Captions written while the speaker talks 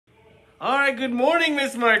All right, good morning,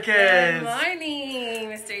 Miss Marquez. Good morning,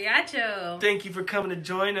 Mr. Yacho. Thank you for coming to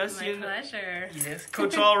join us. My pleasure. Yes,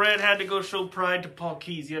 Coach Allred had to go show pride to Paul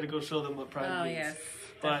Keys. He had to go show them what pride means. Yes,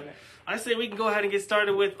 but definitely. I say we can go ahead and get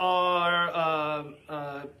started with our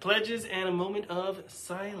pledges and a moment of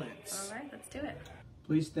silence. All right, let's do it.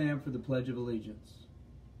 Please stand for the Pledge of Allegiance.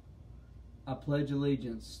 I pledge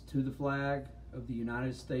allegiance to the flag of the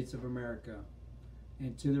United States of America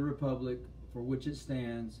and to the republic for which it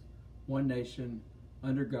stands, one nation,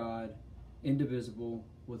 under God, indivisible,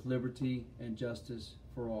 with liberty and justice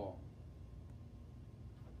for all.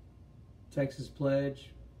 Texas Pledge.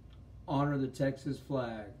 Honor the Texas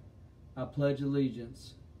flag. I pledge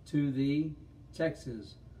allegiance to the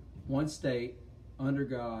Texas, one state, under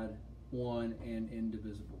God, one and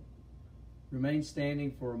indivisible. Remain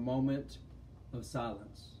standing for a moment of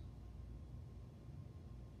silence.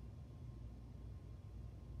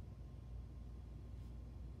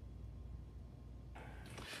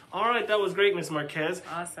 All right, that was great, Miss Marquez.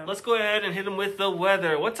 Awesome. Let's go ahead and hit them with the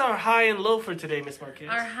weather. What's our high and low for today, Miss Marquez?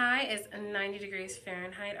 Our high is 90 degrees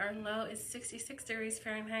Fahrenheit. Our low is 66 degrees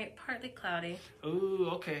Fahrenheit, partly cloudy. Ooh,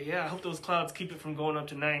 okay, yeah. I hope those clouds keep it from going up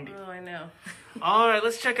to 90. Oh, I know. All right,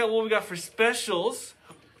 let's check out what we got for specials.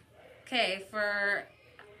 Okay, for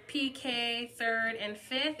PK 3rd and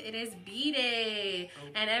 5th, it is B Day.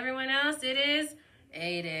 And everyone else, it is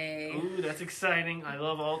A Day. Ooh, that's exciting. I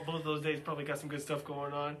love both those days. Probably got some good stuff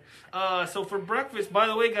going on. So for breakfast, by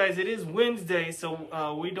the way, guys, it is Wednesday,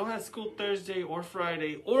 so we don't have school Thursday or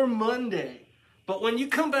Friday or Monday. But when you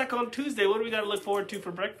come back on Tuesday, what do we got to look forward to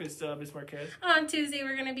for breakfast, Miss Marquez? On Tuesday,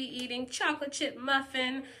 we're going to be eating chocolate chip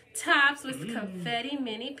muffin tops with confetti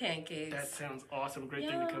mini pancakes. That sounds awesome. Great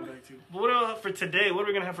thing to come back to. But what about for today? What are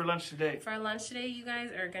we going to have for lunch today? For our lunch today, you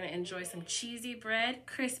guys are going to enjoy some cheesy bread,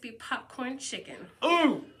 crispy popcorn chicken.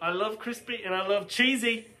 Ooh, I love crispy and I love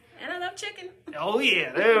cheesy. And I love chicken. Oh,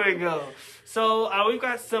 yeah. There we go. So we've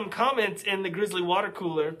got some comments in the Grizzly Water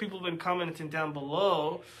Cooler. People have been commenting down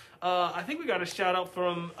below. I think we got a shout out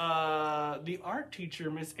from the art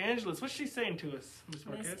teacher, Miss Angeles. What's she saying to us, Miss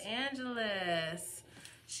Marquez? Miss Angeles.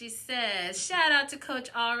 She says, shout out to Coach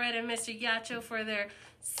Allred and Mr. Yacho for their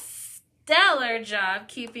stellar job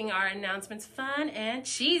keeping our announcements fun and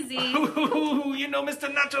cheesy. Ooh, you know Mr.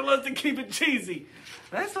 Nacho loves to keep it cheesy.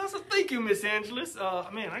 That's awesome. Thank you, Miss Angeles.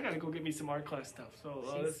 Man, I got to go get me some art class stuff. So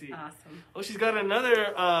let's see. Awesome. Oh, she's got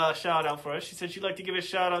another shout out for us. She said she'd like to give a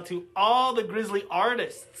shout out to all the Grizzly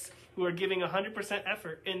artists who are giving 100%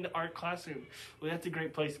 effort in the art classroom. Well, that's a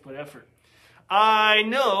great place to put effort. I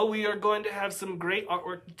know we are going to have some great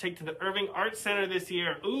artwork to take to the Irving Art Center this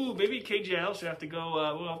year. Ooh, maybe KGIL should have to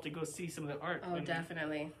go. We'll have to go see some of the art. Oh,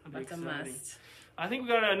 definitely. That's a must. I think we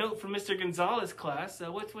got a note from Mr. Gonzalez's class.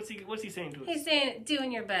 What's he saying to us? He's saying,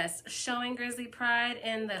 doing your best, showing Grizzly pride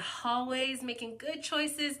in the hallways, making good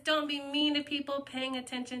choices. Don't be mean to people, paying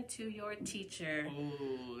attention to your teacher.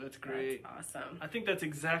 Ooh, that's great. That's awesome. I think that's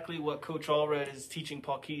exactly what Coach Allred is teaching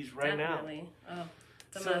Paul Keys right now. Definitely. Oh,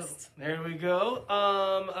 it's a must. There we go.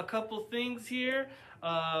 A couple things here.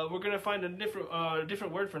 We're gonna find a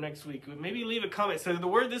different word for next week. Maybe leave a comment. So the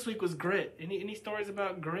word this week was grit. Any stories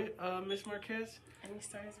about grit, Miss Marquez? Any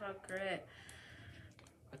stories about grit?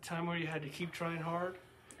 A time where you had to keep trying hard.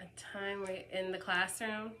 A time where in the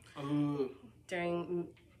classroom. Ooh. During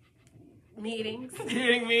meetings.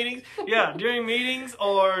 During meetings, yeah, during meetings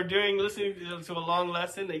or during listening to a long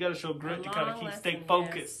lesson, they got to show grit to kind of stay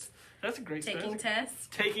focused. Yes. That's a great Taking tests.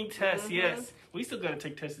 Taking tests, yes. We still got to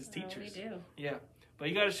take tests as teachers. We do. Yeah. But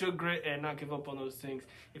you got to show grit and not give up on those things.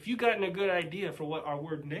 If you gotten a good idea for what our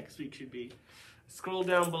word next week should be, scroll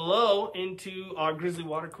down below into our Grizzly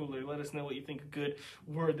Water Cooler. Let us know what you think a good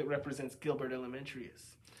word that represents Gilbert Elementary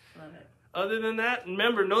is. Love it. Other than that,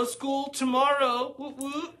 remember, no school tomorrow. Whoop,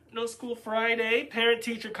 whoop. No school Friday.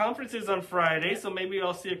 Parent-teacher conferences on Friday, so maybe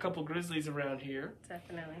I'll see a couple Grizzlies around here.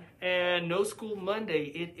 Definitely. And no school Monday.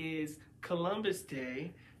 It is Columbus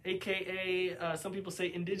Day, a.k.a. Some people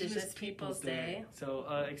say Indigenous Peoples Day.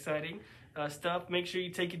 So exciting stuff. Make sure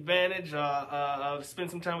you take advantage of spend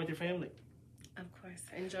some time with your family. Of course.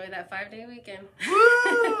 Enjoy that 5-day weekend.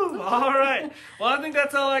 Woo! All right. Well, I think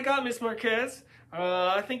that's all I got, Miss Marquez.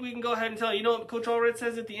 I think we can go ahead and tell you know what Coach Allred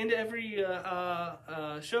says at the end of every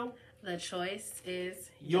show? The choice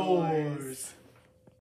is yours.